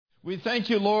We thank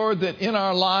you, Lord, that in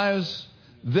our lives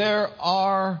there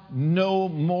are no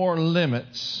more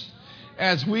limits.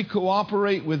 As we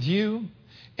cooperate with you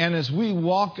and as we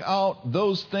walk out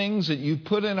those things that you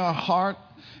put in our heart,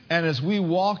 and as we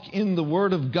walk in the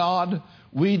Word of God,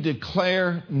 we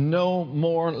declare no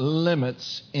more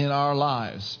limits in our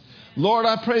lives. Lord,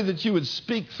 I pray that you would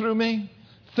speak through me,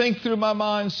 think through my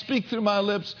mind, speak through my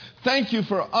lips. Thank you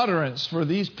for utterance for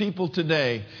these people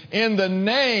today. In the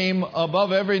name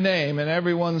above every name. And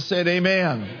everyone said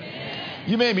amen. Amen.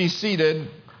 You may be seated.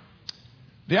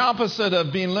 The opposite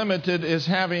of being limited is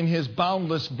having His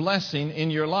boundless blessing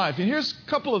in your life. And here's a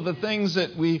couple of the things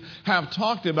that we have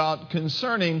talked about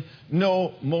concerning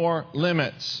no more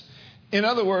limits. In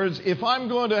other words, if I'm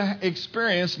going to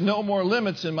experience no more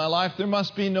limits in my life, there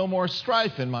must be no more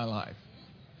strife in my life.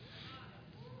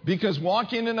 Because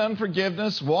walking in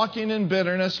unforgiveness, walking in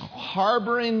bitterness,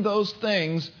 harboring those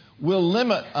things will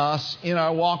limit us in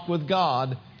our walk with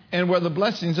God and where the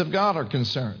blessings of God are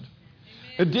concerned.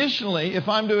 Additionally, if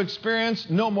I'm to experience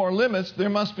no more limits, there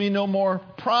must be no more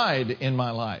pride in my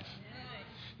life.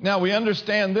 Now, we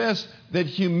understand this, that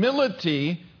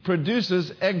humility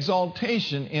produces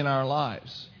exaltation in our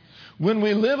lives. When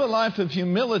we live a life of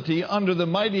humility under the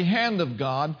mighty hand of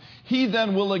God, He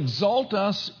then will exalt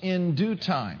us in due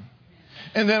time.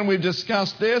 And then we've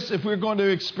discussed this, if we're going to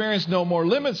experience no more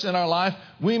limits in our life,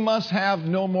 we must have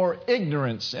no more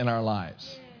ignorance in our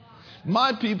lives.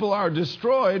 My people are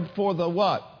destroyed for the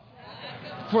what?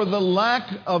 For the lack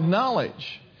of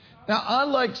knowledge. Now, I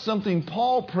like something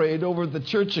Paul prayed over the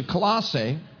church of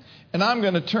Colossae, and I'm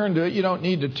going to turn to it. You don't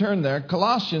need to turn there.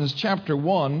 Colossians chapter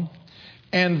 1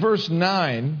 and verse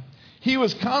 9. He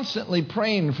was constantly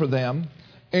praying for them.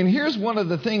 And here's one of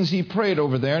the things he prayed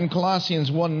over there in Colossians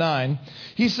 1:9.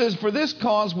 He says, "For this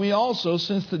cause we also,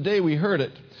 since the day we heard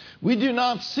it, we do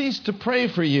not cease to pray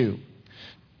for you,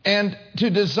 and to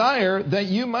desire that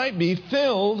you might be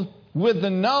filled with the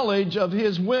knowledge of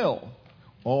His will,"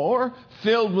 or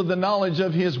filled with the knowledge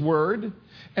of His Word,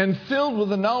 and filled with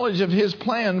the knowledge of His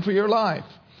plan for your life,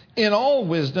 in all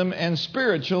wisdom and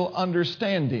spiritual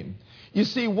understanding. You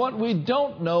see, what we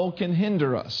don't know can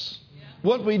hinder us.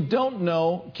 What we don't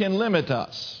know can limit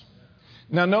us.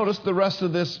 Now notice the rest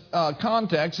of this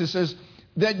context. It says,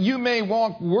 "that you may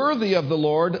walk worthy of the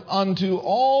Lord unto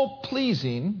all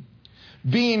pleasing,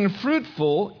 being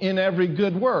fruitful in every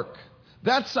good work."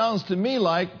 That sounds to me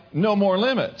like no more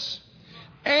limits.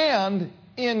 "And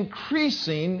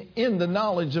increasing in the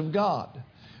knowledge of God."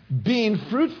 Being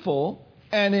fruitful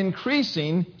and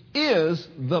increasing is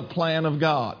the plan of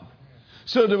God.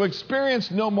 So to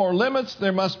experience no more limits,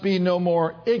 there must be no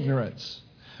more ignorance.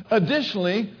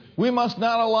 Additionally, we must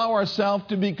not allow ourselves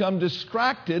to become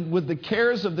distracted with the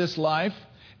cares of this life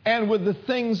and with the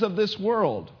things of this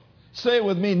world. Say it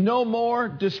with me, no more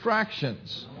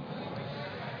distractions.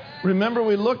 Remember,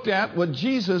 we looked at what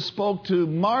Jesus spoke to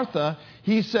Martha.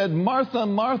 He said, "Martha,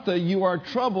 Martha, you are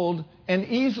troubled and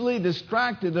easily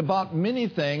distracted about many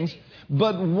things,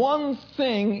 but one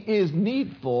thing is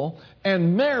needful,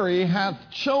 and Mary hath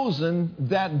chosen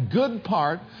that good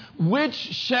part, which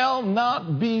shall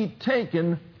not be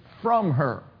taken from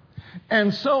her."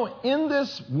 And so in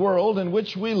this world in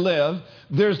which we live,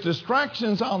 there's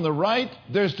distractions on the right,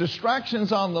 there's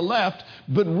distractions on the left,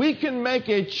 but we can make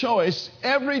a choice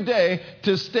every day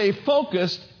to stay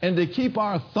focused and to keep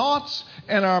our thoughts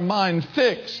and our mind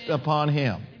fixed upon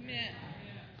Him.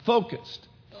 Focused,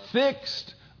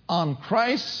 fixed on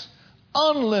Christ's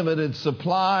unlimited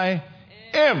supply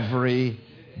every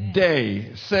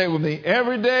day. Say it with me,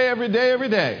 every day, every day, every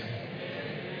day.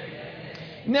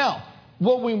 Now,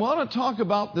 what we want to talk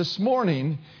about this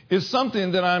morning is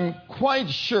something that I'm quite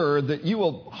sure that you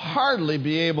will hardly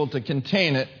be able to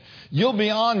contain it. You'll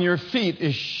be on your feet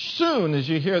as soon as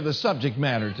you hear the subject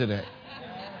matter today.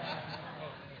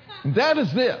 That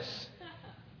is this.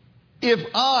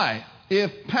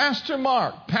 If Pastor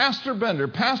Mark, Pastor Bender,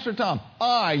 Pastor Tom,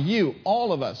 you,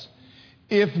 all of us,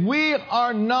 if we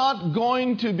are not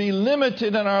going to be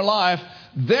limited in our life,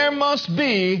 there must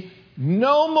be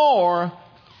no more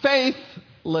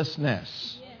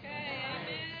faithlessness.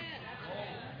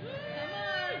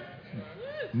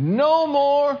 No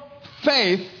more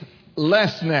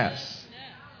faithlessness.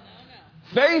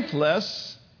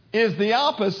 Faithless is the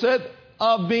opposite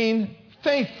of being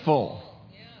faithful.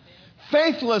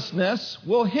 Faithlessness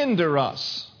will hinder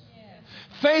us.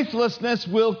 Faithlessness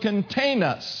will contain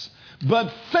us.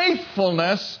 But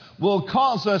faithfulness will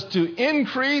cause us to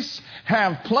increase,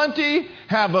 have plenty,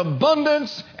 have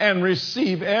abundance, and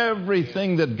receive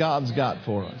everything that God's got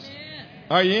for us.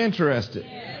 Are you interested?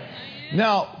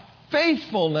 Now,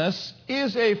 Faithfulness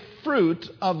is a fruit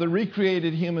of the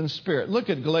recreated human spirit. Look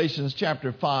at Galatians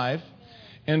chapter 5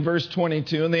 and verse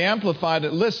 22. And the Amplified,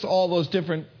 it lists all those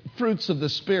different fruits of the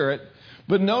Spirit.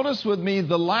 But notice with me,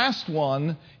 the last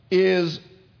one is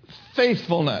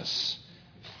faithfulness.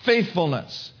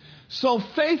 Faithfulness. So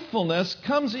faithfulness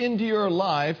comes into your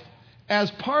life as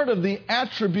part of the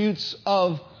attributes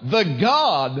of the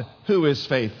God who is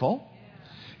faithful.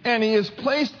 And He has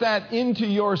placed that into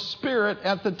your spirit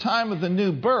at the time of the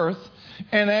new birth.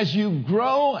 And as you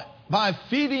grow by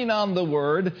feeding on the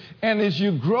Word, and as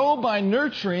you grow by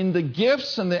nurturing the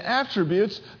gifts and the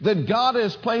attributes that God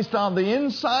has placed on the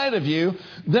inside of you,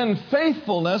 then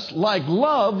faithfulness, like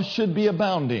love, should be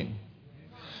abounding.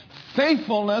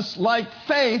 Faithfulness, like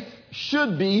faith,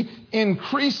 should be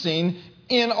increasing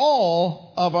in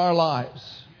all of our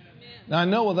lives. Now, I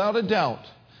know without a doubt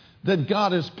that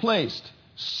God has placed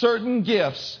certain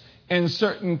gifts and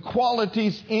certain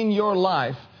qualities in your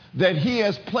life that He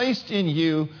has placed in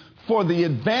you for the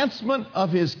advancement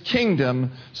of His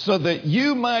kingdom, so that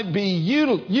you might be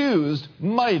used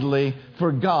mightily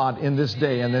for God in this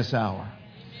day and this hour.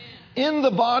 In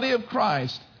the body of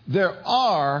Christ, there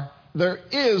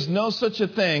is no such a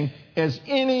thing as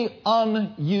any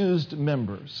unused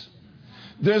members.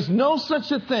 There's no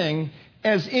such a thing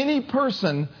as any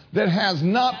person that has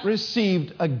not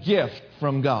received a gift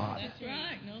from God. That's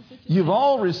right. No such You've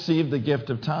all received the gift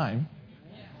of time.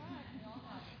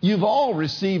 You've all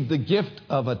received the gift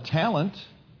of a talent,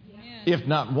 if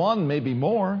not one, maybe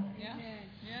more.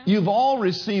 You've all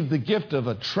received the gift of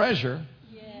a treasure.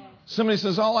 Somebody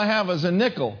says, all I have is a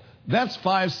nickel. That's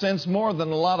 5 cents more than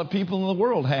a lot of people in the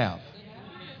world have.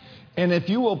 And if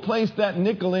you will place that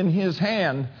nickel in His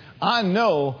hand, I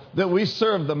know that we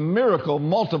serve the miracle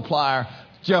multiplier,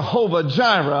 Jehovah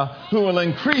Jireh, who will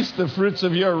increase the fruits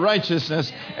of your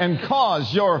righteousness and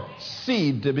cause your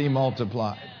seed to be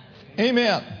multiplied.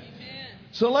 Amen.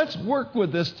 So let's work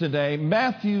with this today.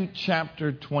 Matthew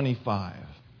chapter 25.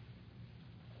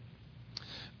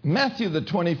 Matthew, the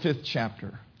 25th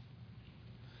chapter.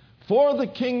 For the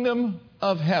kingdom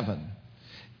of heaven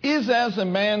is as a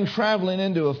man traveling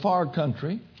into a far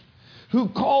country, who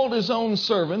called his own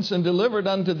servants and delivered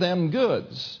unto them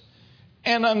goods.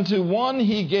 And unto one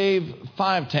he gave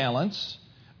 5 talents,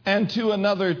 and to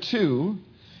another 2,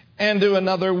 and to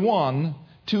another 1,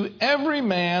 to every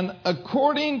man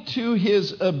according to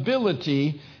his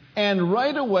ability, and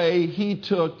right away he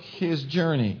took his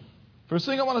journey. First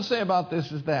thing I want to say about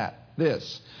this is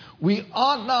this. We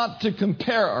ought not to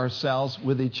compare ourselves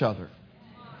with each other.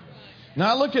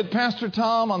 Now I look at Pastor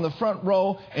Tom on the front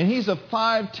row, and he's a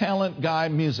 5-talent guy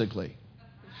musically.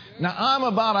 Now I'm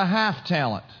about a half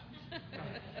talent.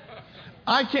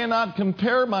 I cannot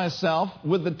compare myself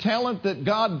with the talent that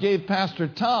God gave Pastor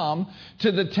Tom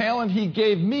to the talent He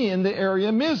gave me in the area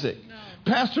of music. No.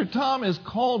 Pastor Tom is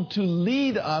called to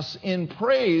lead us in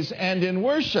praise and in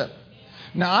worship.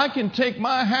 Now I can take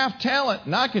my half talent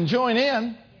and I can join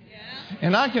in.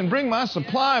 And I can bring my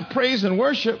supply of praise and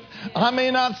worship. I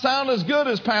may not sound as good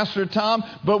as Pastor Tom,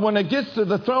 but when it gets to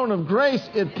the throne of grace,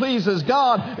 it pleases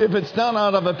God if it's done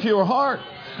out of a pure heart.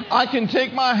 I can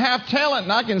take my half talent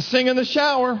and I can sing in the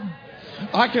shower.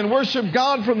 I can worship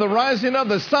God from the rising of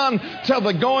the sun till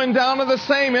the going down of the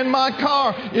same, in my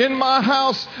car, in my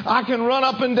house. I can run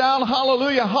up and down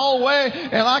Hallelujah Hallway,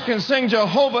 and I can sing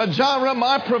Jehovah Jireh,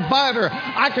 my provider.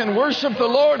 I can worship the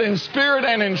Lord in spirit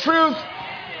and in truth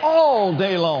all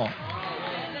day long.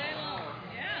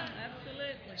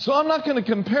 So I'm not going to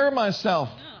compare myself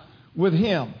with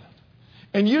him.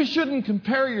 And you shouldn't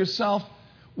compare yourself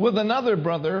with another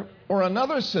brother or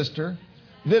another sister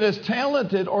that is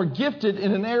talented or gifted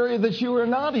in an area that you are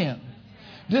not in.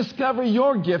 Discover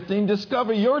your gifting,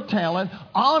 discover your talent,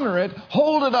 honor it,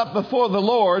 hold it up before the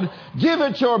Lord, give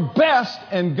it your best,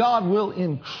 and God will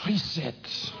increase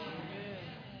it.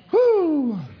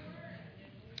 Whoo!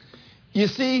 You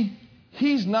see,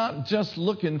 He's not just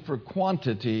looking for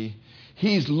quantity,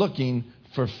 He's looking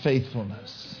for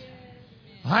faithfulness.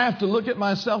 I have to look at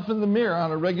myself in the mirror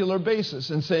on a regular basis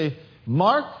and say,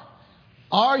 Mark,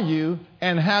 are you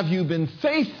and have you been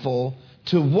faithful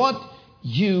to what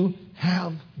you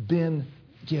have been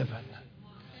given?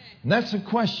 And that's a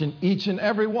question each and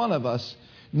every one of us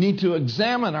need to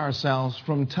examine ourselves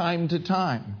from time to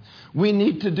time. We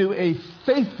need to do a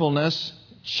faithfulness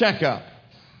checkup.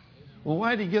 Well,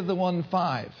 why did He give the one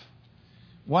 5?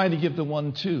 Why did He give the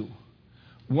one 2?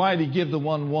 Why did He give the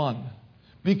one 1?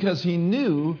 Because He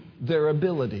knew their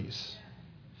abilities.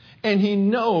 And He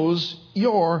knows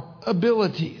your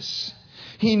abilities.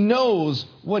 He knows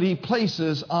what He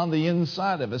places on the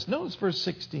inside of us. Notice verse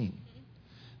 16.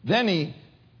 Then He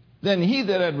Then he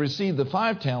that had received the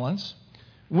 5 talents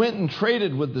went and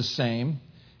traded with the same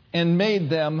and made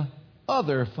them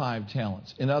other 5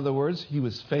 talents. In other words, he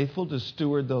was faithful to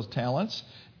steward those talents,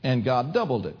 and God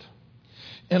doubled it.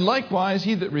 And likewise,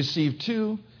 he that received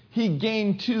 2, he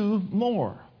gained 2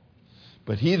 more.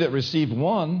 But he that received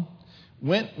 1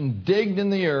 went and digged in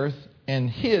the earth and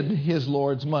hid his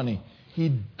Lord's money. He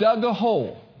dug a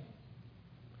hole,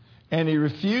 and he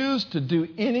refused to do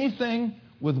anything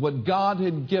with what God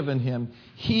had given him.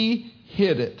 He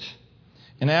hid it.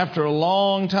 And after a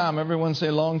long time, everyone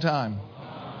say long time,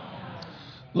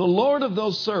 the Lord of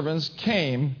those servants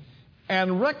came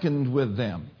and reckoned with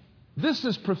them. This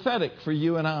is prophetic for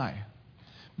you and I,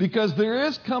 because there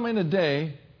is coming a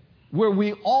day where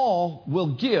we all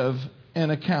will give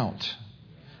an account.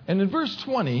 And in verse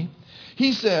 20,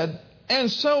 he said, and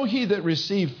so he that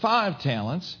received 5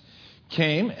 talents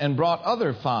came and brought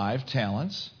other 5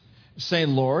 talents, saying,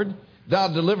 Lord, thou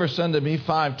deliverest unto me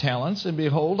 5 talents, and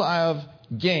behold, I have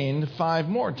gained 5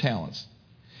 more talents.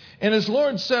 And his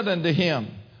Lord said unto him,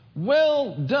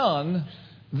 well done,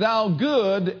 thou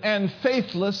good and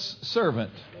faithless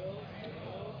servant.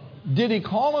 Did he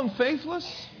call him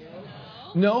faithless?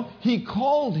 No, he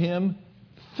called him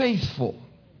faithful.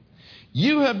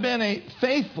 You have been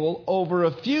faithful over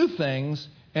a few things,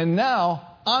 and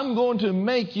now I'm going to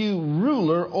make you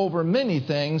ruler over many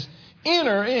things.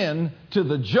 Enter into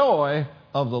the joy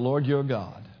of the Lord your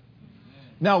God.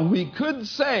 Now, we could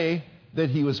say that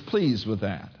he was pleased with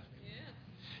that.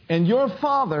 And your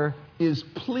Father is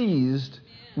pleased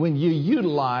when you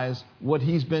utilize what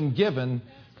he's been given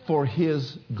for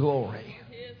his glory.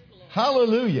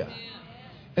 Hallelujah.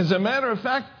 As a matter of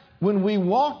fact, when we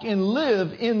walk and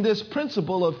live in this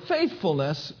principle of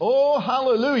faithfulness, oh,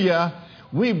 hallelujah,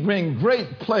 we bring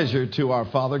great pleasure to our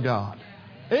Father God.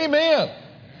 Amen.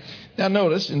 Now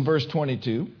notice in verse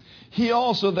 22, he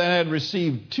also that had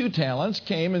received 2 talents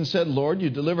came and said, Lord, you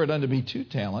delivered unto me 2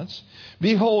 talents.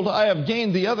 Behold, I have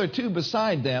gained the other 2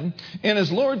 beside them. And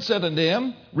his Lord said unto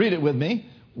him, read it with me,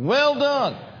 well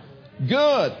done,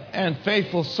 good and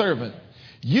faithful servant.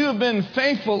 You have been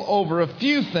faithful over a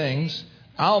few things.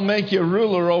 I'll make you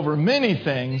ruler over many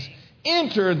things.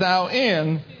 Enter thou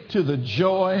in to the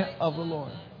joy of the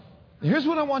Lord. Here's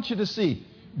what I want you to see.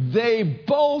 They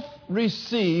both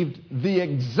received the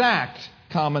exact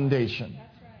commendation.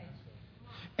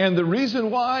 And the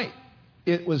reason why,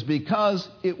 it was because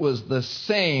it was the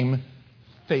same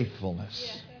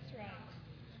faithfulness.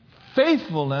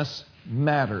 Faithfulness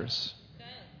matters.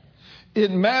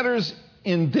 It matters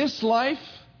in this life,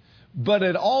 but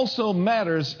it also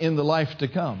matters in the life to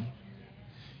come.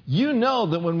 You know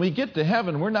that when we get to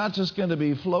heaven, we're not just going to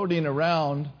be floating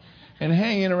around and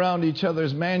hanging around each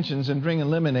other's mansions and drinking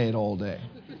lemonade all day.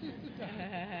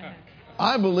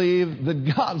 I believe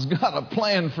that God's got a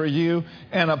plan for you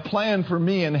and a plan for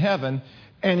me in heaven.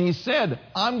 And he said,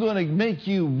 I'm going to make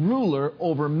you ruler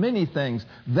over many things.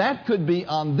 That could be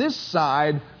on this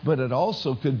side, but it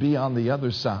also could be on the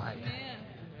other side. Amen.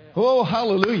 Oh,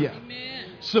 hallelujah. Amen.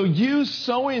 So you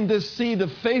sowing this seed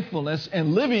of faithfulness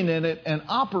and living in it and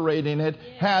operating it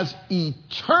has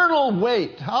eternal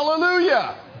weight.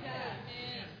 Hallelujah.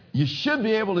 You should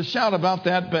be able to shout about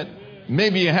that, but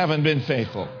maybe you haven't been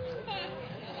faithful.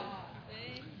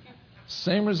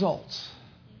 Same results.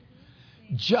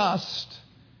 Just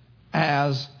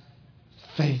as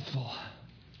faithful.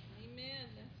 Amen.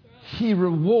 That's right. He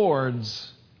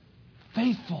rewards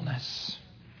faithfulness.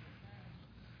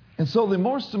 And so the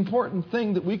most important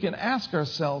thing that we can ask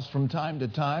ourselves from time to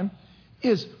time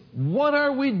is, what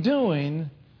are we doing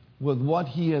with what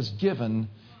he has given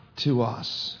to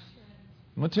us?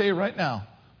 I'm going to tell you right now,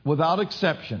 without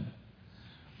exception,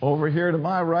 over here to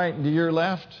my right and to your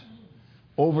left,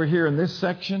 over here in this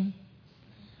section,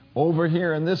 over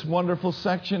here in this wonderful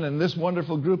section, and this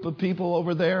wonderful group of people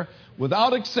over there,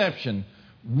 without exception,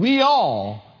 we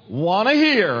all want to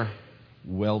hear,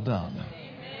 well done.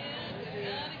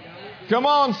 Come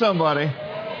on, somebody.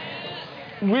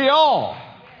 We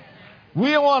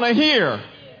want to hear,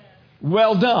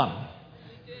 well done.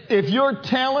 If your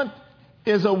talent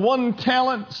is a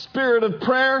 1-talent spirit of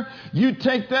prayer, you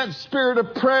take that spirit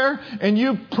of prayer and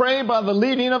you pray by the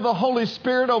leading of the Holy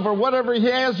Spirit over whatever he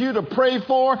has you to pray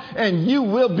for, and you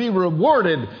will be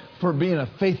rewarded for being a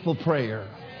faithful prayer.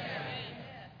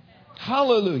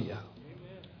 Hallelujah.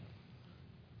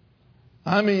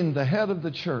 I mean, the head of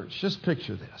the church, just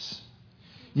picture this.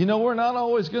 You know, we're not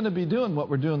always going to be doing what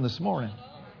we're doing this morning.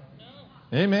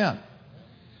 Amen.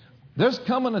 There's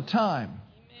coming a time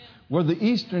where the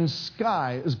eastern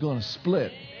sky is going to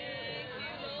split.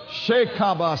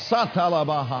 Shekaba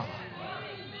satalabaha.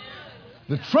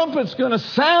 The trumpet's going to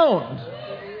sound.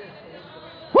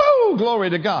 Woo! Glory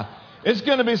to God. It's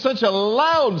going to be such a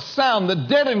loud sound. The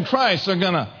dead in Christ are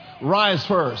going to rise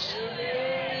first.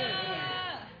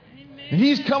 And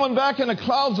He's coming back in the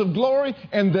clouds of glory,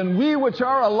 and then we which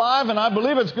are alive, and I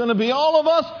believe it's going to be all of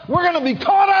us, we're going to be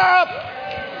caught up.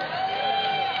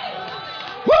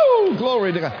 Woo!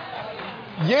 Glory to God.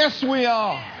 Yes, we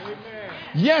are.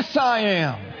 Yes, I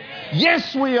am.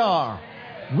 Yes, we are.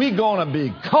 We're going to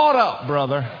be caught up,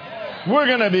 brother. We're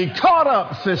going to be caught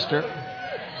up, sister,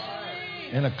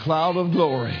 in a cloud of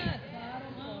glory.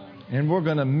 And we're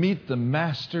going to meet the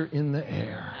Master in the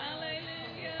air.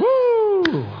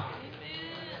 Woo!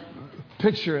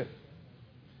 Picture it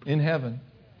in heaven.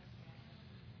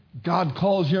 God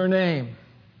calls your name.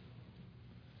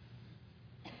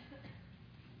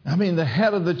 I mean, the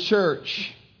head of the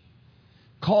church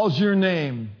calls your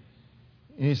name.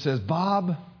 And He says,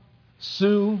 Bob,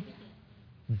 Sue,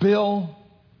 Bill,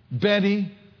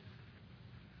 Betty,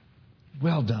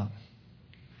 well done.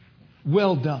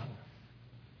 Well done.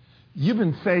 You've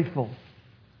been faithful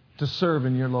to serve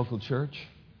in your local church.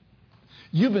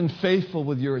 You've been faithful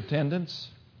with your attendance.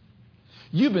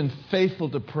 You've been faithful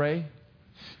to pray.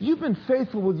 You've been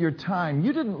faithful with your time.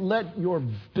 You didn't let your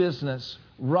business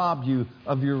rob you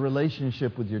of your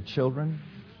relationship with your children.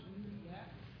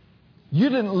 You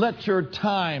didn't let your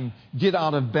time get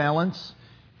out of balance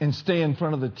and stay in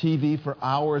front of the TV for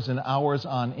hours and hours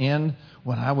on end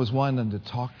when I was wanting to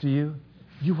talk to you.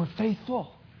 You were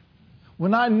faithful.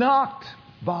 When I knocked,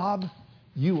 Bob,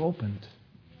 you opened.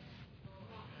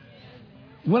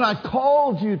 When I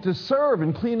called you to serve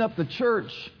and clean up the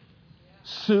church,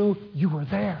 Sue, you were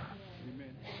there.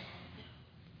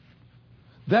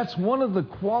 That's one of the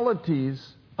qualities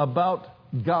about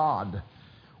God.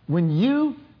 When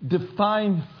you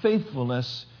define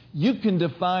faithfulness, you can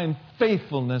define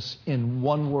faithfulness in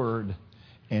one word,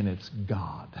 and it's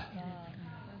God. That's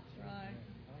right.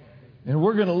 And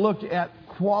we're going to look at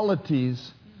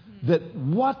qualities that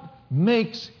what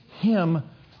makes Him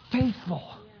faithful.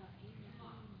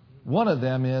 One of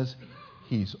them is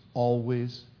He's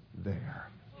always there.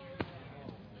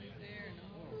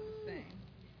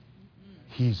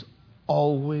 He's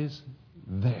always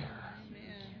there.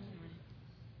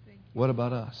 What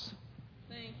about us?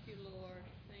 Thank you, Lord.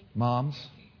 Thank you. Moms,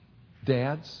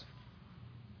 dads,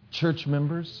 church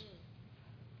members.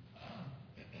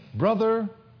 Brother,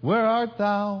 where art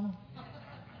thou?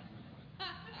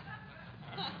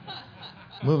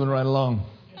 Moving right along.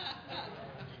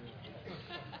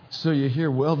 So you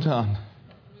hear, well done.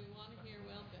 We want to hear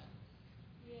well done.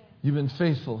 You've been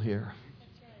faithful here.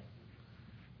 That's right.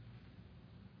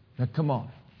 Now come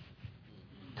on.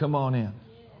 Come on in.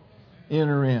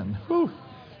 Enter in. Whew.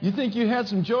 You think you had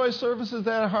some joy services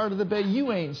at Heart of the Bay?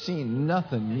 You ain't seen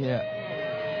nothing yet.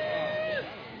 Amen.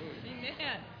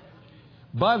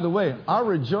 By the way, our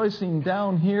rejoicing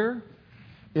down here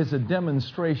is a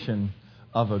demonstration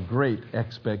of a great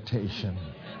expectation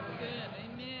That's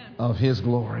good. Amen. of His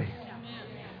glory. Amen.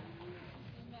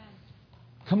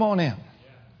 Come on in.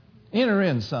 Enter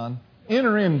in, son.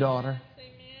 Enter in, daughter.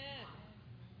 Amen.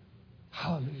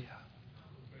 Hallelujah.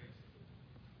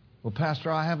 Well,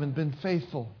 Pastor, I haven't been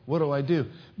faithful. What do I do?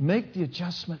 Make the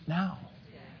adjustment now.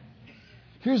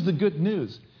 Here's the good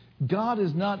news. God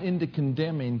is not into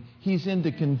condemning. He's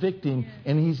into convicting,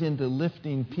 and He's into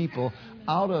lifting people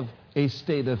out of a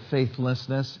state of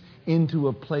faithlessness into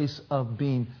a place of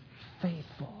being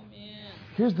faithful.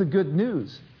 Here's the good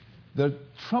news. The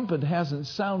trumpet hasn't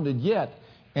sounded yet,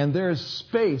 and there's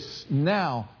space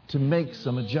now to make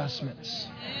some adjustments.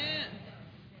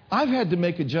 I've had to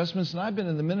make adjustments, and I've been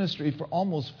in the ministry for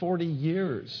almost 40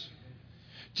 years.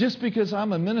 Just because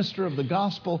I'm a minister of the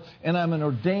gospel and I'm an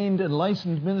ordained and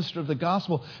licensed minister of the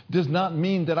gospel does not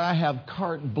mean that I have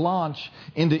carte blanche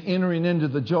into entering into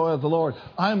the joy of the Lord.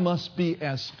 I must be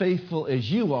as faithful as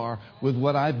you are with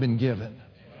what I've been given.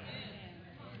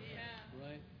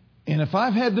 And if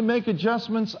I've had to make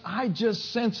adjustments, I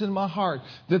just sense in my heart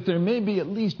that there may be at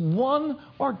least one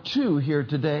or two here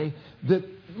today that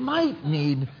might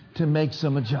need to make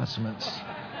some adjustments.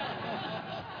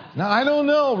 Now, I don't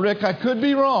know, Rick. I could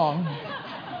be wrong.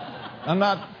 I'm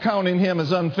not counting him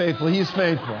as unfaithful. He's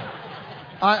faithful.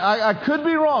 I could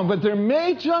be wrong, but there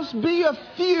may just be a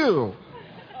few.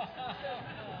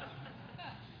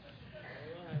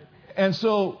 And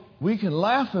so we can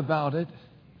laugh about it.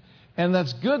 And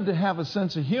that's good to have a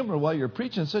sense of humor while you're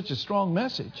preaching such a strong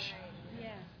message.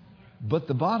 But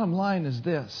the bottom line is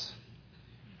this.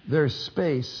 There's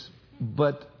space,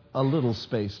 but a little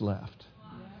space left.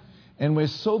 And we're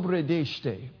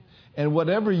sobredeste. And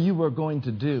whatever you are going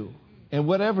to do, and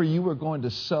whatever you are going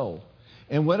to sow,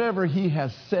 and whatever He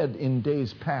has said in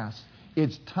days past,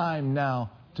 it's time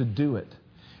now to do it.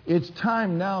 It's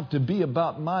time now to be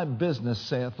about my business,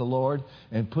 saith the Lord,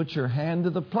 and put your hand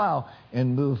to the plow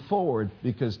and move forward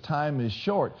because time is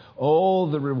short. Oh,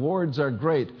 the rewards are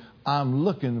great. I'm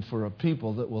looking for a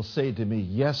people that will say to me,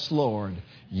 yes, Lord,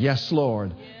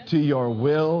 to your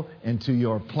will and to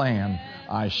your plan,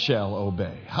 I shall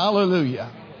obey.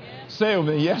 Hallelujah. Say with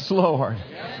me, yes, Lord.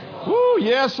 Woo,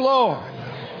 yes, Lord.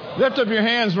 Lift up your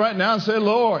hands right now and say,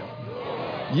 Lord,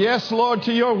 yes, Lord,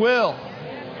 to your will.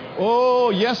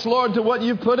 Oh, yes, Lord, to what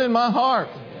you put in my heart.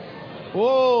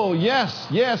 Oh, yes,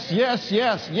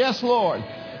 Lord.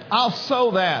 I'll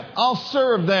sow that. I'll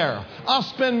serve there. I'll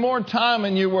spend more time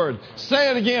in your word.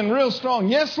 Say it again real strong.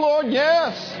 Yes, Lord,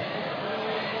 yes.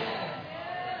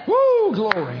 Woo,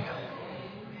 glory.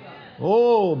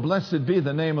 Oh, blessed be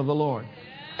the name of the Lord.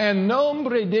 And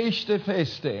nombre deste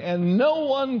feste. And no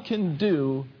one can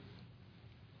do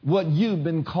what you've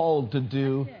been called to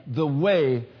do the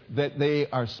way that they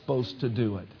are supposed to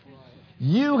do it.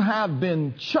 You have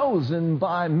been chosen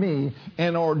by me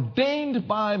and ordained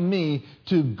by me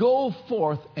to go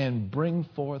forth and bring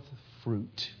forth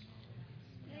fruit.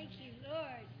 Thank you, Lord.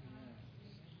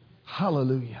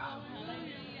 Hallelujah.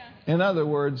 In other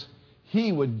words,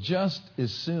 he would just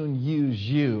as soon use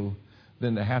you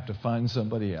than to have to find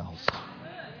somebody else.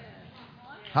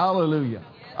 Hallelujah.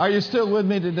 Are you still with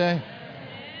me today?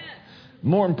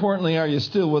 More importantly, are you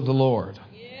still with the Lord?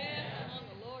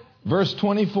 Verse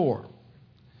 24.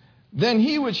 Then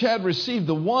he which had received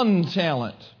the 1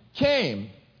 talent came,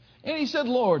 and he said,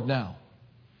 Lord, now,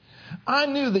 I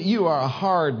knew that you are a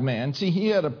hard man. See, he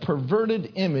had a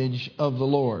perverted image of the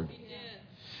Lord.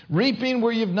 Reaping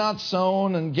where you have not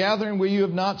sown and gathering where you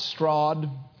have not strawed.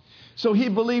 So he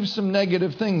believed some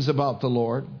negative things about the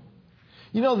Lord.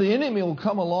 You know, the enemy will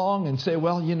come along and say,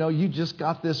 well, you know, you just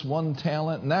got this 1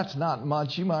 talent and that's not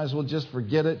much. You might as well just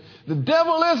forget it. The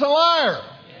devil is a liar.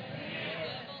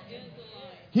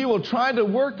 He will try to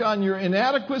work on your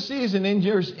inadequacies and in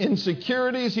your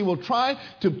insecurities. He will try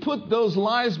to put those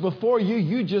lies before you.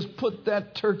 You just put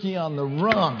that turkey on the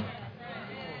run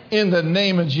in the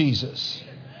name of Jesus.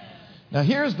 Now,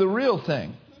 here's the real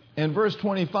thing. In verse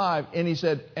 25, and he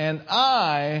said, and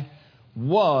I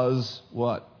was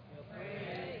what?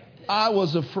 I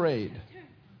was afraid.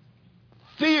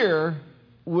 Fear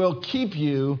will keep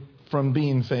you from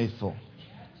being faithful.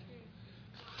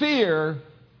 Fear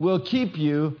will keep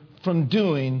you from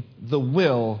doing the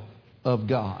will of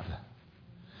God.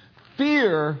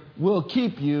 Fear will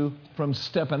keep you from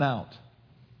stepping out.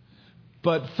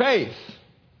 But faith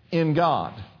in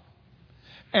God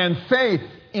and faith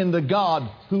in the God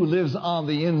who lives on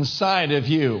the inside of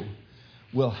you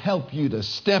will help you to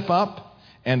step up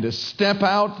and to step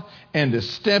out and to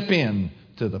step in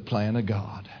to the plan of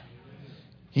God.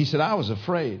 He said, I was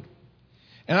afraid.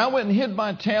 And I went and hid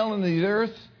my tail in the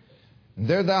earth, and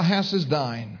there thou hast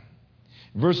thine.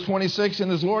 Verse 26, and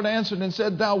his Lord answered and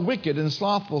said, thou wicked and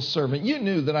slothful servant, you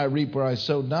knew that I reap where I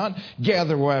sowed not,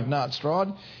 gather where I have not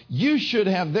strawed. You should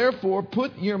have therefore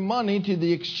put your money to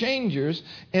the exchangers,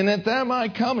 and at my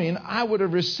coming I would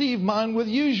have received mine with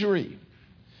usury.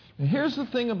 And here's the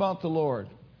thing about the Lord.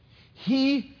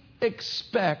 He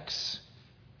expects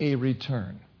a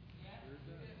return.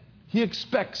 He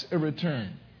expects a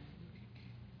return.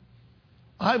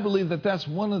 I believe that that's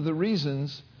one of the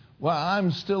reasons why I'm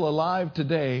still alive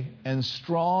today and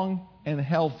strong and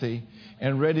healthy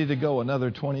and ready to go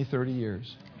another 20, 30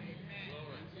 years.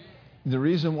 The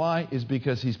reason why is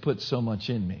because He's put so much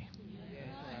in me.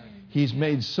 He's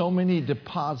made so many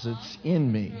deposits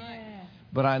in me.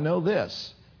 But I know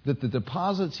this, that the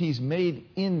deposits He's made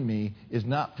in me is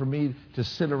not for me to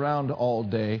sit around all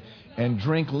day and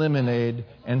drink lemonade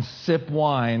and sip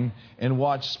wine and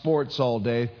watch sports all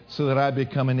day so that I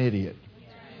become an idiot.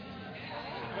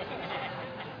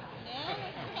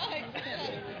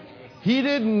 He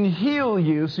didn't heal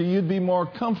you so you'd be more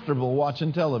comfortable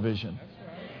watching television.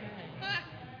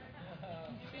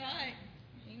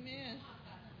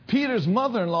 Peter's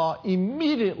mother-in-law,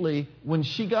 immediately when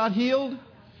she got healed,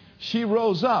 she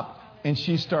rose up and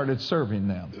she started serving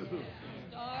them.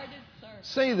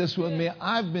 Say this with me.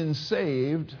 I've been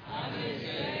saved,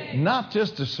 not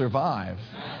just to survive.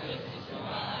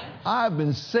 I've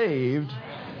been saved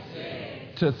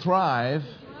to thrive.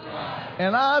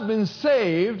 And I've been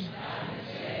saved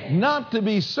not to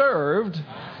be served,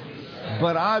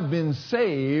 but I've been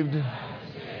saved.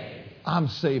 I'm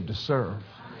saved to serve.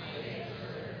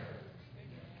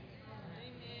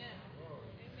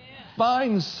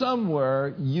 Find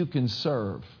somewhere you can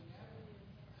serve.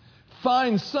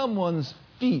 Find someone's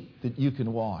feet that you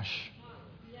can wash.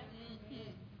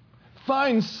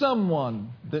 Find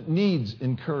someone that needs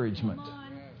encouragement.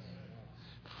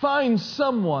 Find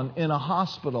someone in a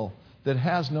hospital that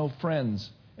has no friends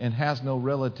and has no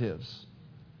relatives.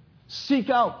 Seek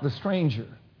out the stranger.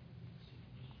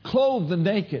 Clothe the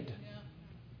naked.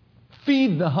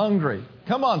 Feed the hungry.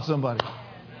 Come on, somebody.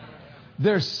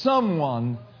 There's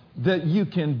someone that you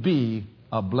can be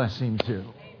a blessing to.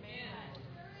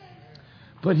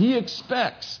 But He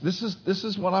expects, this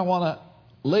is what I want to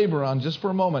labor on just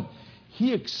for a moment.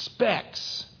 He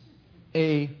expects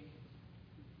a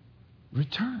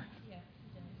return.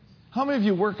 How many of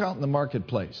you work out in the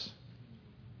marketplace?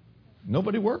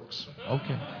 Nobody works?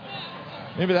 Okay.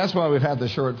 Maybe that's why we've had the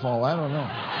shortfall. I don't know.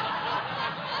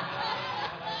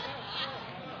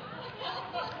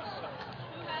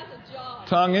 Who has a job?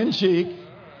 Tongue in cheek. Who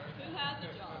has a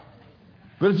job?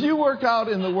 But if you work out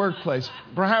in the workplace,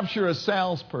 perhaps you're a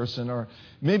salesperson or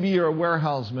maybe you're a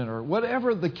warehouseman or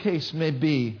whatever the case may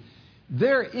be,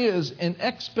 there is an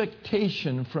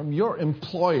expectation from your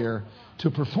employer to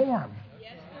perform.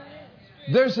 Yes, there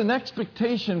is. There's an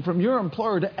expectation from your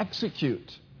employer to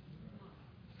execute.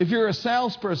 If you're a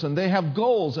salesperson, they have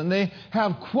goals and they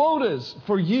have quotas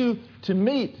for you to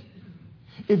meet.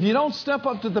 If you don't step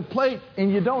up to the plate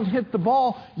and you don't hit the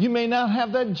ball, you may not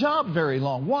have that job very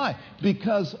long. Why?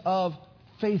 Because of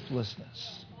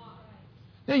faithlessness.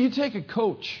 Now, you take a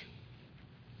coach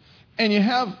and you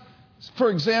have,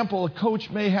 for example, a coach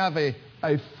may have a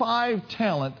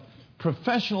 5-talent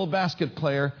professional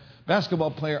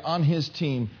basketball player on his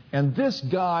team, and this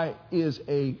guy is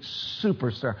a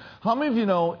superstar. How many of you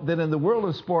know that in the world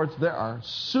of sports there are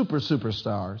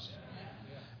superstars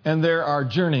and there are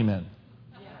journeymen?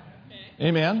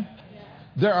 Amen?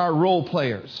 There are role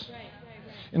players.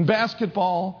 In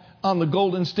basketball, on the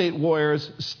Golden State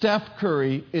Warriors, Steph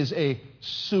Curry is a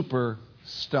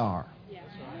superstar.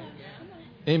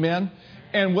 Amen?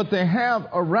 And what they have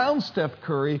around Steph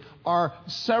Curry are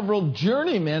several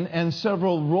journeymen and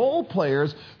several role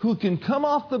players who can come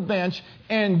off the bench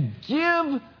and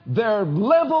give their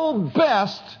level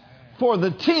best for the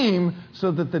team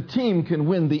so that the team can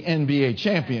win the NBA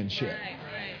championship.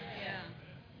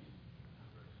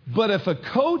 But if a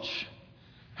coach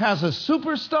has a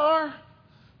superstar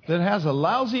that has a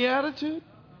lousy attitude,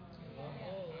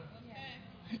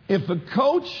 if a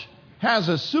coach has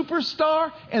a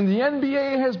superstar and the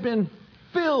NBA has been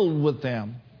filled with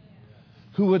them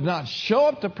who would not show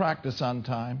up to practice on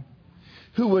time,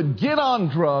 who would get on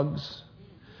drugs,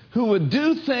 who would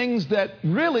do things that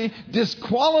really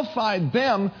disqualified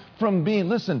them from being,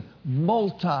 listen,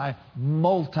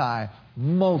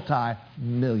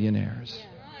 multi-millionaires.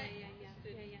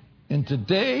 And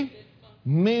today,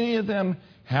 many of them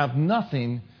have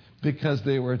nothing because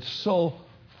they were so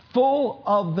full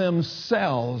of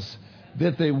themselves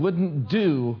that they wouldn't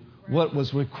do what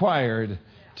was required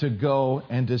to go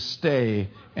and to stay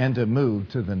and to move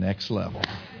to the next level.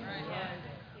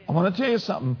 I want to tell you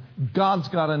something. God's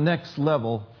got a next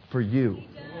level for you.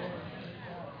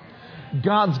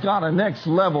 God's got a next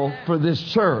level for this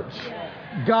church.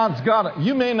 God's got it.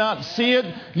 You may not see it.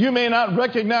 You may not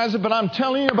recognize it, but I'm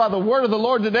telling you by the word of the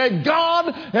Lord today,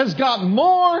 God has got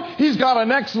more. He's got a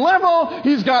next level.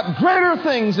 He's got greater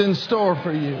things in store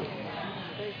for you.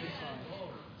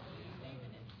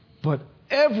 But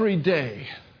every day,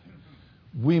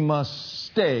 we must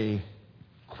stay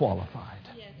qualified.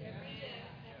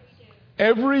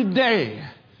 Every day,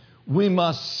 we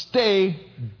must stay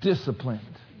disciplined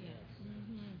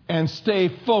and stay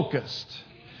focused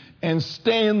and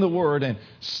stay in the Word and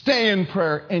stay in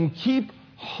prayer and keep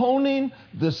honing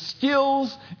the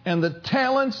skills and the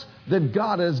talents that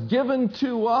God has given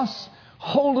to us.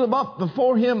 Hold them up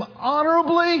before Him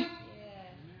honorably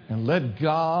and let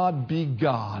God be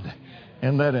God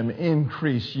and let Him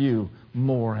increase you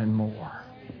more and more.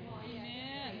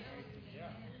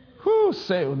 Whew,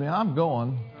 say it with me. I'm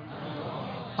going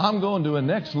to a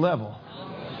next level.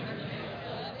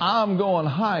 I'm going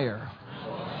higher.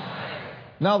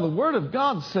 Now, the Word of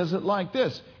God says it like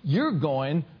this. You're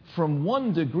going from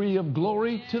one degree of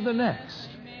glory to the next.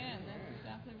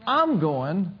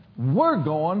 We're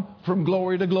going from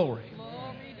glory to glory.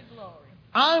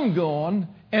 I'm going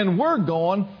and we're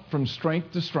going from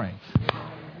strength to strength.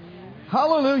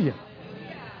 Hallelujah.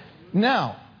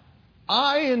 Now,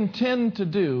 I intend to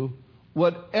do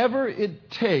whatever it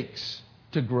takes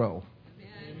to grow.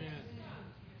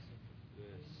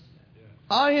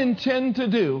 I intend to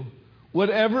do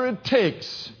whatever it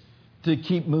takes to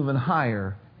keep moving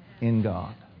higher in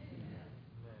God.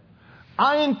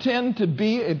 I intend to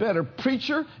be a better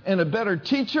preacher and a better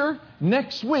teacher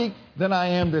next week than I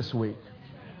am this week.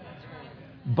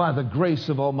 By the grace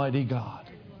of Almighty God.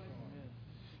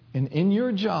 And in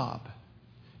your job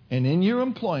and in your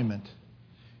employment,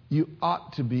 you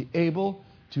ought to be able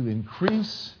to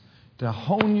increase, to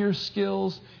hone your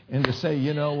skills, and to say,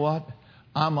 you know what?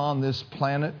 I'm on this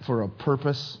planet for a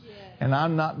purpose, and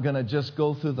I'm not going to just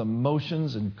go through the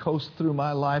motions and coast through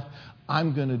my life.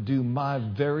 I'm going to do my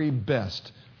very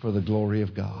best for the glory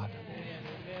of God.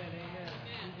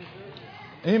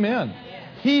 Amen.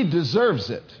 He deserves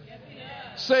it.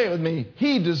 Say it with me.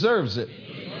 He deserves it.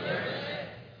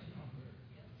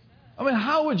 I mean,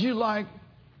 how would you like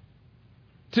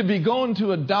to be going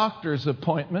to a doctor's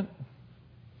appointment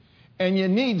and you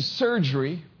need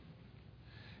surgery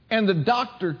and the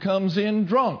doctor comes in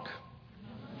drunk?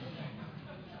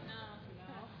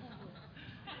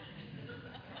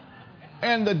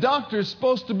 And the doctor's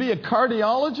supposed to be a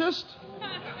cardiologist?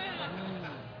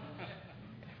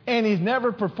 And he's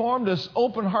never performed this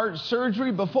open heart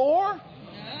surgery before?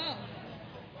 No.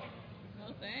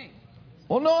 No thanks.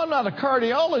 Well, no, I'm not a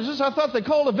cardiologist. I thought they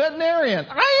called a veterinarian.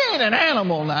 I ain't an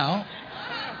animal now.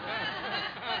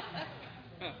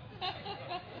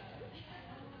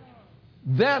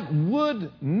 That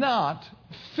would not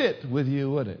fit with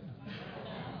you, would it?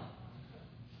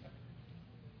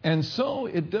 And so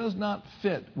it does not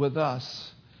fit with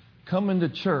us coming to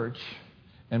church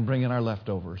and bringing our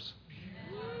leftovers.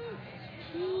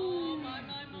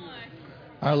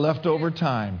 Our leftover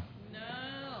time. No.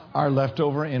 Our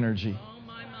leftover energy. Oh,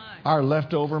 my. Our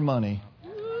leftover money.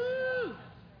 Woo.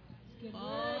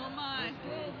 Oh, my.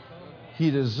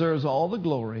 He deserves all the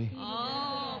glory.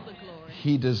 All the glory.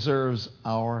 He deserves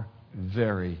our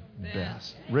very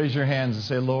best. Raise your hands and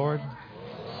say, Lord,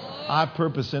 I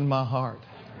purpose in my heart.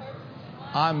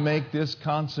 I make this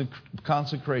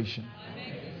consecration.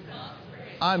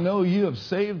 I know you have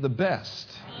saved the best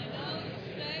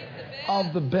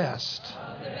of the best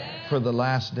for the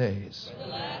last days.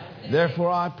 Therefore,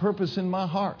 I purpose in my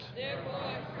heart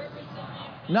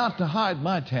not to hide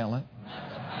my talent,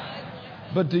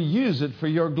 but to use it for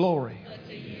your glory.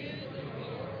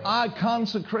 I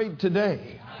consecrate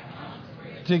today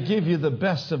to give you the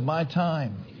best of my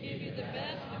time,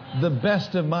 the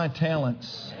best of my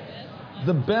talents,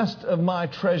 the best of my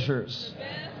treasures,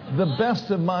 the best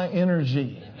of my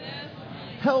energy.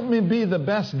 Help me be the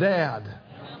best dad.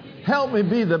 Help me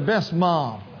be the best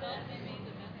mom.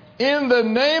 In the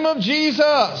name of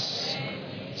Jesus.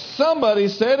 Somebody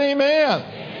said amen.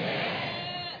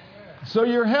 So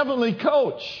your heavenly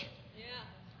coach,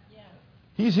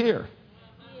 he's here.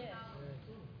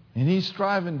 And he's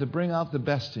striving to bring out the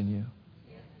best in you.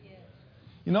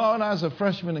 You know, when I was a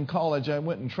freshman in college, I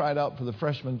went and tried out for the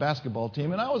freshman basketball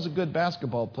team, and I was a good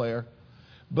basketball player.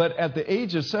 But at the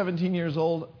age of 17 years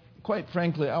old, quite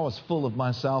frankly, I was full of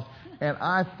myself, and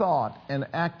I thought and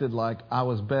acted like I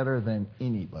was better than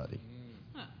anybody.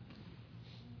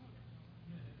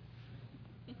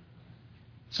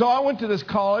 So I went to this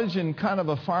college in kind of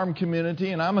a farm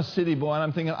community, and I'm a city boy, and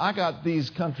I'm thinking, I got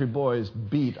these country boys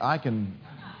beat. I can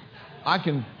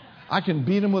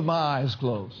beat them with my eyes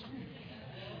closed.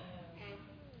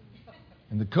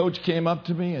 And the coach came up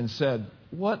to me and said,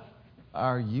 "What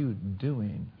are you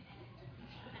doing?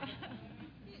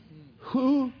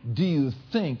 Who do you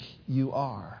think you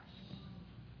are?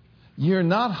 You're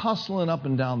not hustling up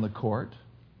and down the court.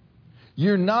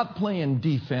 You're not playing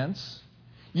defense.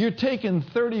 You're taking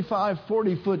 35,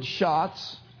 40-foot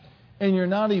shots, and you're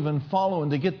not even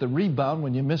following to get the rebound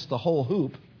when you miss the whole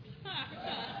hoop."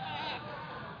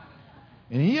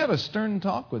 And he had a stern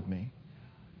talk with me.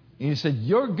 And he said,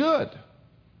 "You're good."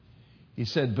 He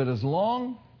said, "But as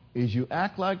long as you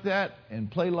act like that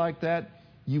and play like that,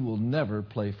 you will never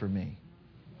play for me."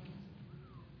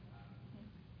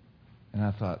 And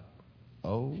I thought,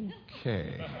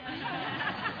 okay.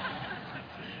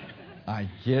 I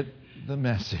get the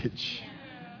message.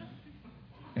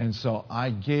 And so I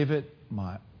gave it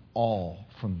my all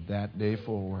from that day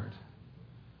forward.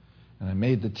 And I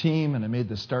made the team and I made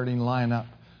the starting lineup.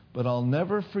 But I'll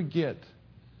never forget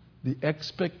the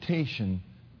expectation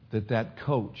that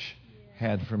coach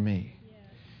had for me.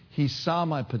 He saw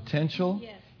my potential.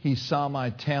 He saw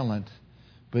my talent.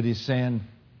 But he's saying,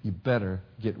 you better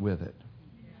get with it.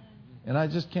 And I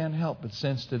just can't help but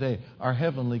sense today, our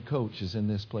heavenly coach is in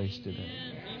this place today.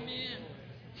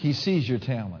 He sees your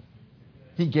talent.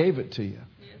 He gave it to you.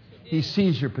 He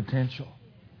sees your potential.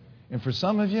 And for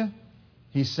some of you,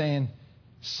 he's saying,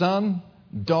 son,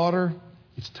 daughter,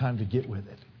 it's time to get with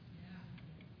it.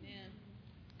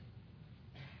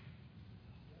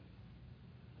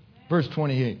 Verse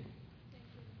 28.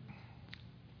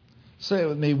 Say it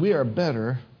with me. We are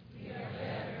better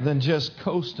than just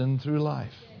coasting through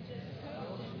life.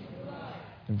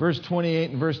 In verse 28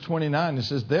 and verse 29, it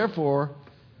says, therefore,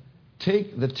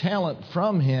 take the talent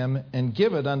from him and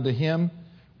give it unto him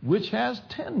which has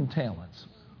 10 talents.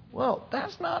 Well,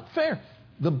 that's not fair.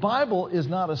 The Bible is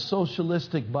not a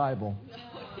socialistic Bible.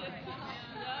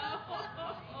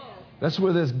 That's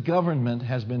where this government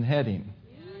has been heading,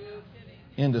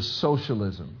 into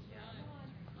socialism.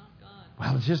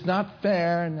 Well, it's just not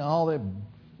fair and all that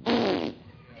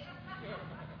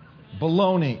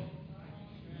baloney.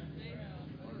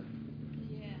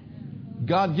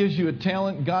 God gives you a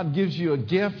talent. God gives you a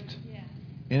gift.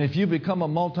 And if you become a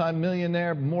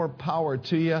multimillionaire, more power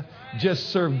to you. Just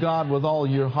serve God with all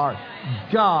your heart.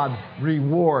 God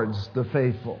rewards the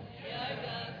faithful.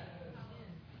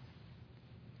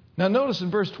 Now notice in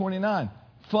verse 29,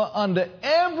 for unto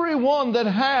everyone that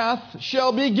hath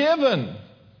shall be given,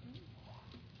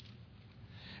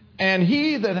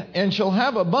 and shall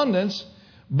have abundance,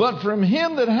 but from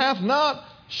him that hath not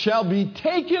shall be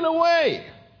taken away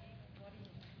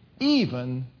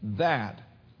even that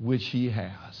which he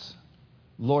has.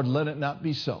 Lord, let it not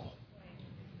be so.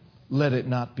 Let it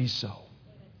not be so.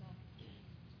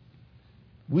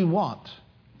 We want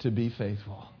to be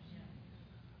faithful.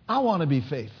 I want to be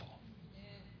faithful.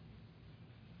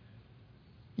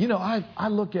 You know, I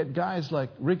look at guys like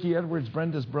Ricky Edwards,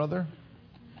 Brenda's brother,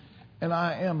 and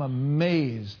I am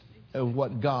amazed at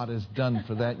what God has done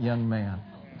for that young man.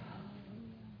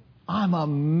 I'm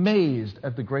amazed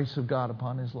at the grace of God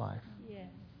upon his life. Yes.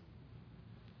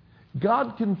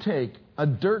 God can take a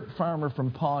dirt farmer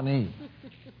from Pawnee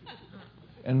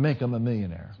and make him a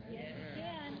millionaire. Yes.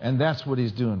 And that's what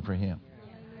he's doing for him.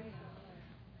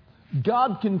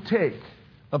 God can take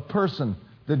a person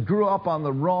that grew up on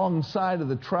the wrong side of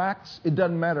the tracks. It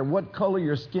doesn't matter what color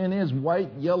your skin is, white,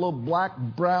 yellow, black,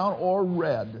 brown, or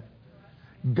red.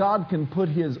 God can put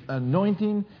his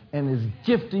anointing and his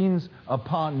giftings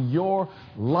upon your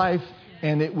life,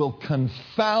 and it will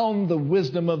confound the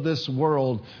wisdom of this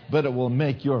world, but it will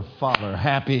make your Father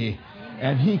happy,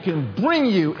 and he can bring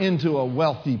you into a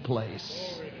wealthy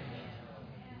place.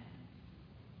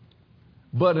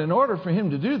 But in order for him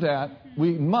to do that,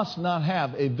 we must not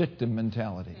have a victim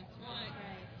mentality.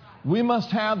 We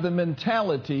must have the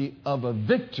mentality of a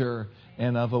victor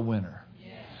and of a winner.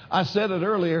 I said it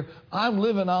earlier, I'm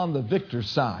living on the victor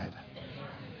side.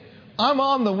 I'm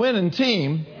on the winning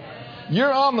team.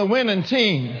 You're on the winning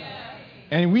team.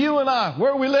 And you and I,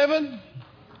 where are we living?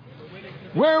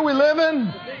 Where are we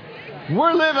living?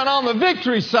 We're living on the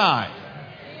victory side.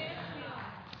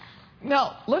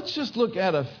 Now, let's just look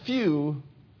at a few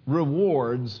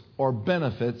rewards or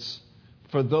benefits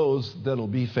for those that'll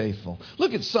be faithful.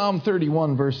 Look at Psalm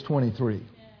 31, verse 23.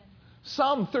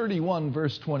 Psalm 31,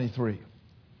 verse 23.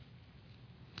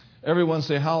 Everyone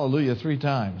say hallelujah 3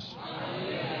 times.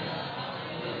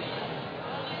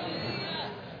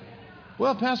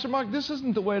 Well, Pastor Mark, this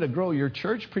isn't the way to grow your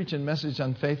church, preaching message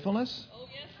on faithfulness. Oh,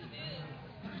 yes, it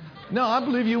is. No, I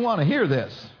believe you want to hear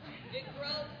this. It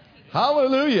grows.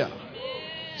 Hallelujah.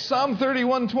 Psalm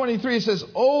 31:23 says,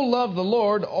 "Oh, love the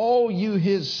Lord, all you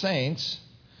his saints."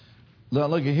 Now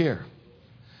look at here.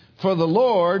 For the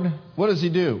Lord, what does he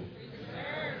do?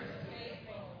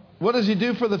 What does he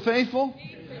do for the faithful?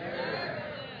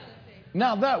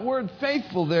 Now that word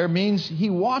faithful there means he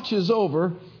watches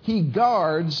over, he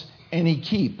guards, and he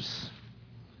keeps.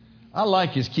 I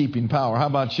like his keeping power. How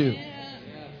about you?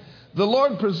 The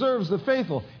Lord preserves the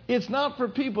faithful. It's not for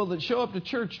people that show up to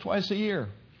church twice a year.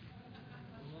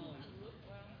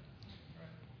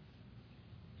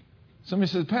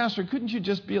 Somebody says, Pastor, couldn't you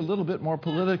just be a little bit more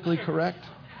politically correct?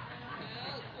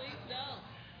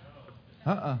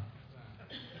 No, please don't.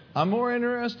 I'm more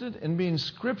interested in being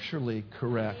scripturally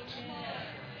correct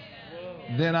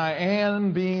than I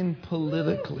am being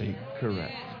politically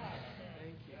correct.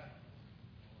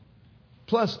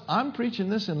 Plus, I'm preaching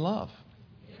this in love.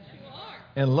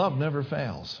 And love never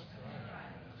fails.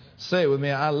 Say it with me.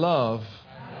 I love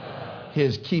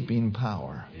his keeping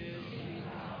power.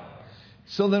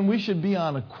 So then we should be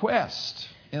on a quest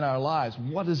in our lives.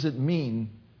 What does it mean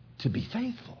to be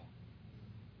faithful?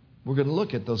 We're going to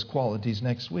look at those qualities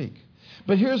next week.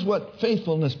 But here's what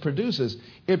faithfulness produces.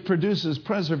 It produces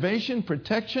preservation,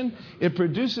 protection. It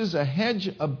produces a hedge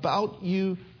about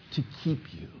you to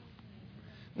keep you.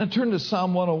 Now turn to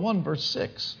Psalm 101, verse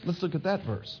 6. Let's look at that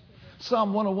verse.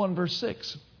 Psalm 101, verse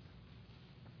 6.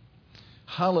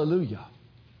 Hallelujah.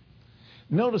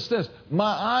 Notice this. My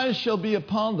eyes shall be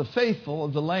upon the faithful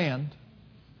of the land,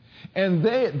 and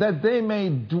that they may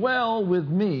dwell with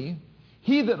me.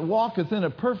 He that walketh in a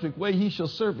perfect way, he shall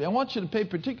serve me. I want you to pay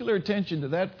particular attention to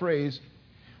that phrase.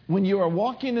 When you are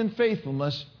walking in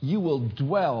faithfulness, you will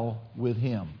dwell with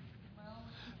him.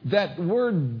 That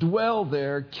word dwell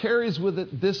there carries with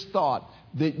it this thought,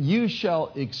 that you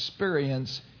shall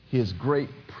experience His great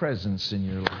presence in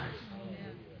your life.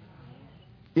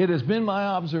 It has been my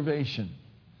observation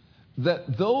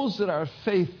that those that are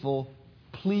faithful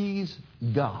please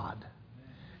God.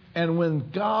 And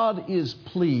when God is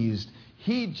pleased,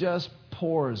 He just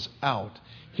pours out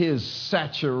His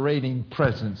saturating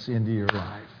presence into your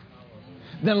life.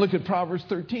 Then look at Proverbs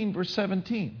 13, verse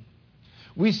 17.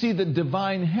 We see that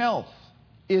divine health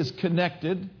is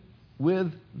connected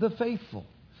with the faithful.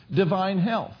 Divine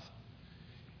health.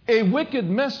 A wicked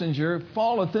messenger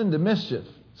falleth into mischief.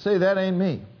 Say, that ain't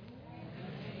me.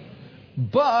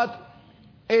 But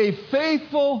a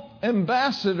faithful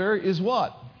ambassador is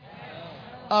what?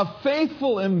 A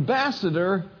faithful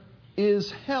ambassador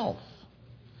is health.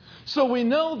 So we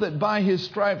know that by His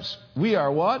stripes we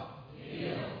are what?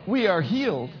 Healed. We are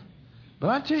healed. But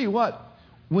I tell you what,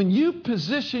 when you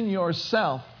position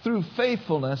yourself through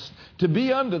faithfulness to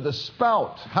be under the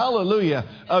spout, hallelujah,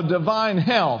 of divine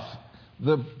health,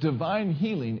 the divine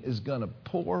healing is going to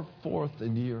pour forth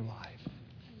into your life.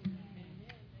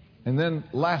 And then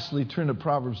lastly, turn to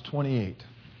Proverbs 28.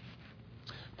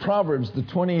 Proverbs, the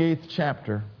 28th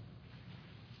chapter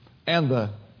and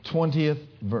the 20th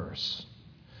verse.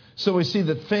 So we see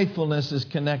that faithfulness is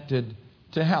connected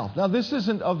to health. Now, this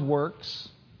isn't of works.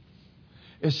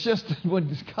 It's just that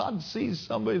when God sees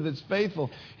somebody that's faithful,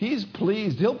 He's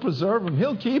pleased. He'll preserve them.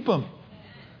 He'll keep them.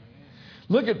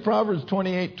 Look at Proverbs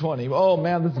 28:20. Oh,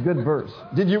 man, that's a good verse.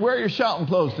 Did you wear your shouting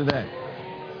clothes today?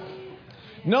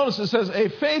 Notice it says, a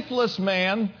faithless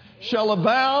man shall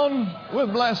abound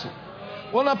with blessing.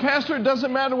 Well, now, Pastor, it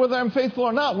doesn't matter whether I'm faithful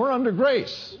or not. We're under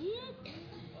grace.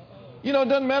 You know, it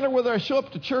doesn't matter whether I show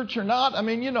up to church or not. I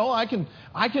mean, you know, I can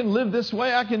live this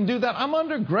way. I can do that. I'm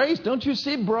under grace. Don't you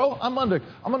see, bro? I'm under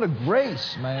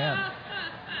grace, man.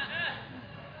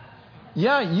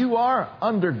 Yeah, you are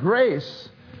under grace,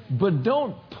 but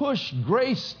don't push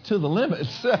grace to the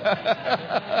limits.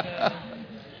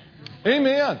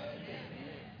 Amen.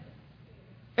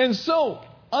 And so,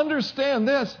 understand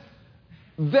this,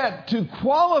 that to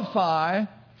qualify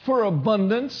for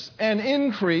abundance and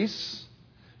increase,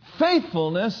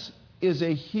 faithfulness is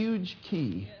a huge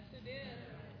key. Yes, it is.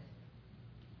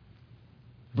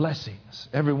 Blessings.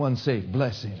 Everyone say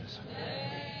blessings.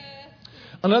 Yes.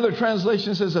 Another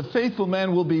translation says a faithful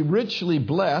man will be richly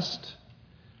blessed,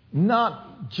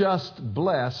 not just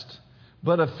blessed,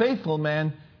 but a faithful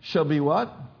man shall be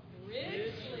what?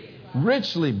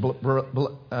 Richly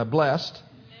blessed.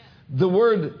 The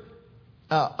word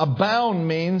abound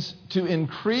means to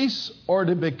increase or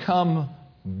to become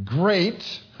great.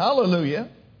 Hallelujah.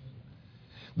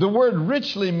 The word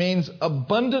richly means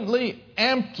abundantly,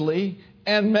 amply,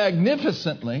 and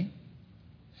magnificently.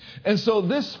 And so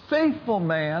this faithful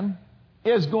man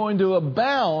is going to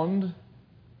abound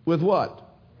with what?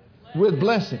 With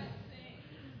blessing.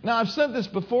 Now, I've said this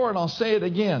before and I'll say it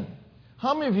again.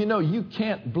 How many of you know you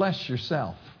can't bless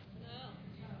yourself?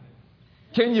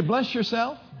 Can you bless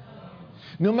yourself?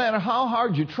 No matter how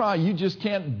hard you try, you just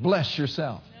can't bless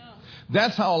yourself.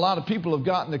 That's how a lot of people have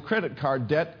gotten the credit card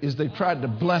debt, is they tried to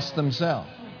bless themselves.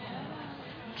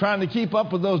 Trying to keep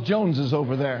up with those Joneses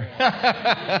over there.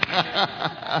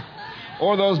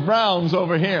 Or those Browns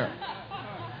over here.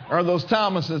 Or those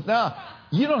Thomases. Now,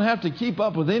 you don't have to keep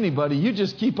up with anybody. You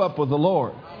just keep up with the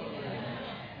Lord.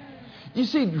 You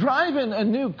see, driving a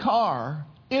new car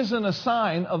isn't a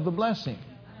sign of the blessing.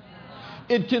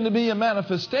 It can be a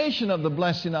manifestation of the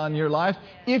blessing on your life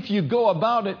if you go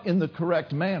about it in the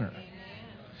correct manner.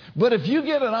 But if you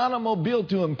get an automobile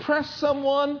to impress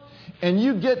someone and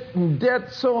you get in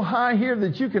debt so high here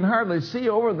that you can hardly see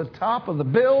over the top of the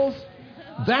bills,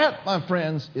 that, my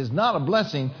friends, is not a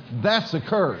blessing. That's a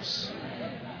curse.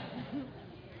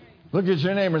 Look at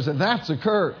your neighbor and say, that's a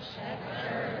curse.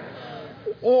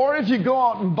 Or if you go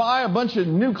out and buy a bunch of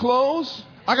new clothes.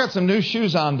 I got some new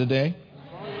shoes on today.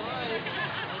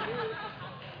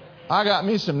 I got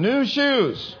me some new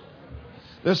shoes.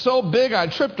 They're so big I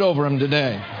tripped over them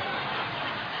today.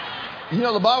 You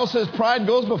know, the Bible says pride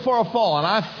goes before a fall, and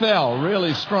I fell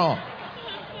really strong.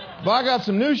 But I got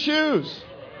some new shoes.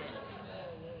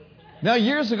 Now,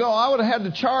 years ago, I would have had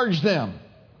to charge them.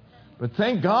 But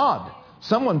thank God,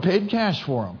 someone paid cash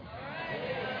for them.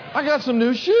 I got some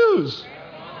new shoes.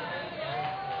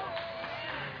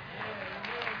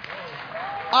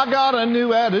 I got a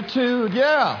new attitude,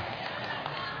 yeah.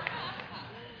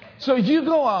 So if you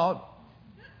go out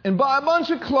and buy a bunch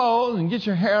of clothes and get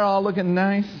your hair all looking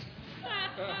nice,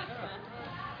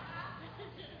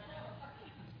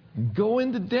 and go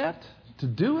into debt to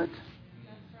do it,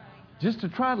 just to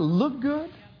try to look good,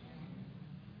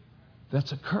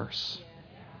 that's a curse.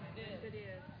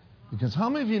 Because how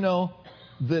many of you know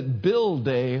that bill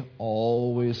day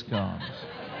always comes.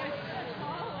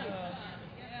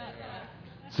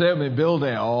 Say with me, bill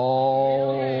day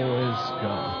always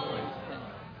comes.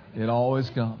 It always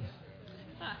comes.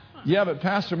 Yeah, but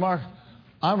Pastor Mark,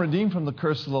 I'm redeemed from the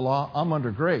curse of the law. I'm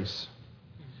under grace.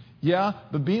 Yeah,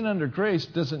 but being under grace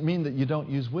doesn't mean that you don't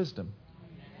use wisdom.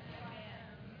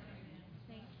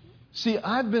 See,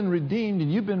 I've been redeemed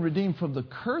and you've been redeemed from the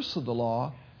curse of the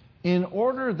law in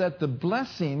order that the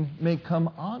blessing may come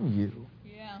on you.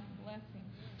 Yeah, blessing.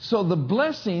 So the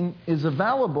blessing is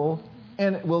available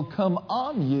and it will come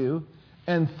on you,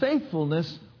 and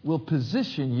faithfulness will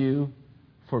position you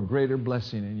for greater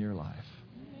blessing in your life.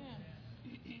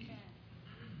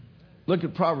 Look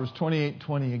at Proverbs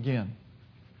 28:20 again.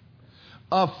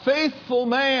 A faithful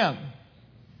man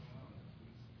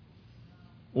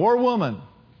or woman,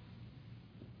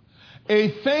 a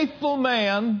faithful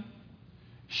man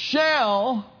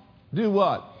shall do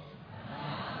what?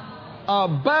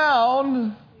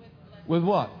 Abound with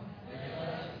what?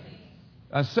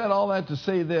 I said all that to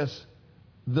say this.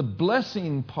 The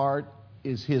blessing part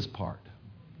is his part.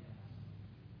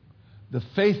 The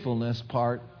faithfulness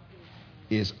part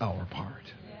is our part.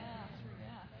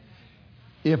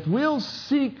 If we'll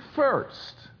seek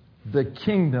first the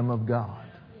kingdom of God.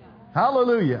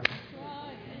 Hallelujah.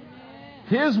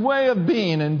 His way of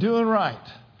being and doing right.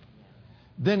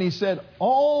 Then he said,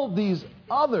 all these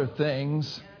other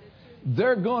things,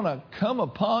 they're going to come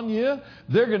upon you.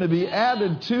 They're going to be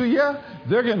added to you.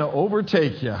 They're going to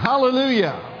overtake you.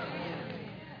 Hallelujah.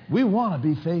 We want to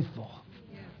be faithful.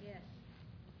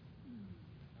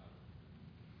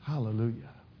 Hallelujah.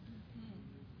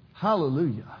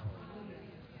 Hallelujah.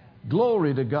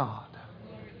 Glory to God.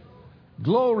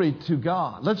 Glory to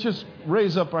God. Let's just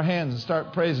raise up our hands and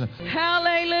start praising.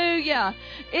 Hallelujah.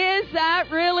 Is that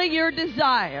really your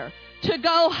desire? To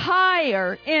go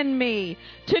higher in me,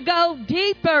 to go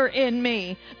deeper in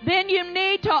me, then you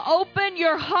need to open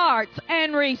your hearts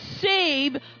and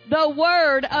receive the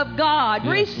Word of God.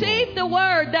 Yes, receive Lord. the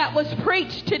Word that was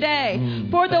preached today.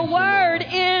 For the Word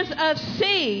is a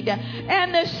seed,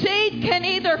 and the seed can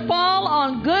either fall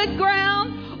on good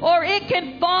ground or it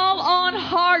can fall on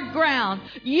hard ground.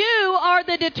 You are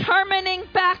the determining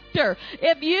factor.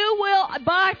 If you will,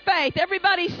 by faith,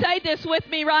 everybody say this with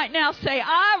me right now. Say,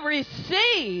 I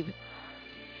receive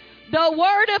the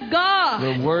Word of God.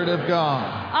 The Word of God.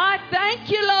 I thank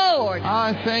you, Lord.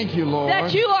 I thank you, Lord,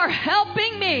 that you are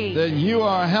helping me. that you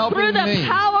are helping through the me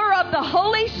power of the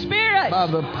Holy Spirit. by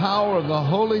the power of the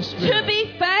Holy Spirit To be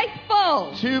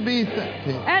faithful. to be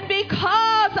faithful. And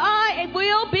because I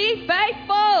will be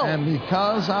faithful. And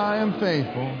because I am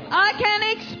faithful, I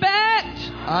can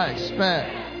expect I expect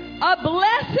a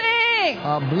blessing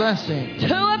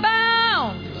to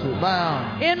abound to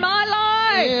abound in my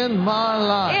life, in my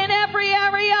life, in every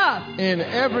area. in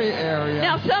every area.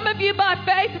 Now, some of you by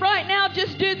faith right now,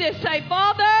 just do this. Say,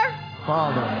 Father,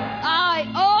 Father, I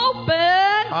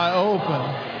I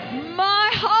open my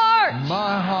heart.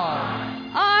 my heart.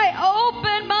 I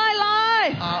open my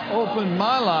life, I open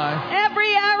my life,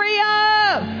 every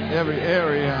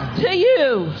area, to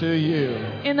you. to you.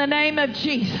 In the name of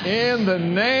Jesus. In the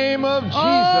name of Jesus.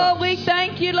 Oh, we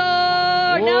thank you,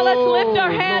 Lord. Now let's lift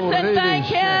our hands and thank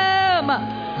Him.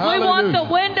 We want the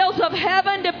windows of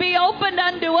heaven to be opened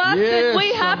unto us, Yes, and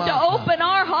we have to open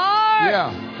our hearts.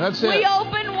 Yeah, that's it. We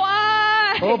open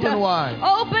wide. Open wide.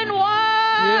 Open wide.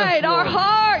 Yes, Our Lord.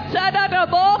 hearts.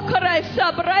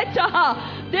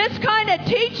 This kind of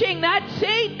teaching, that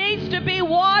seed needs to be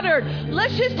watered.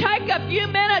 Let's just take a few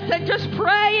minutes and just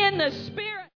pray in the Spirit.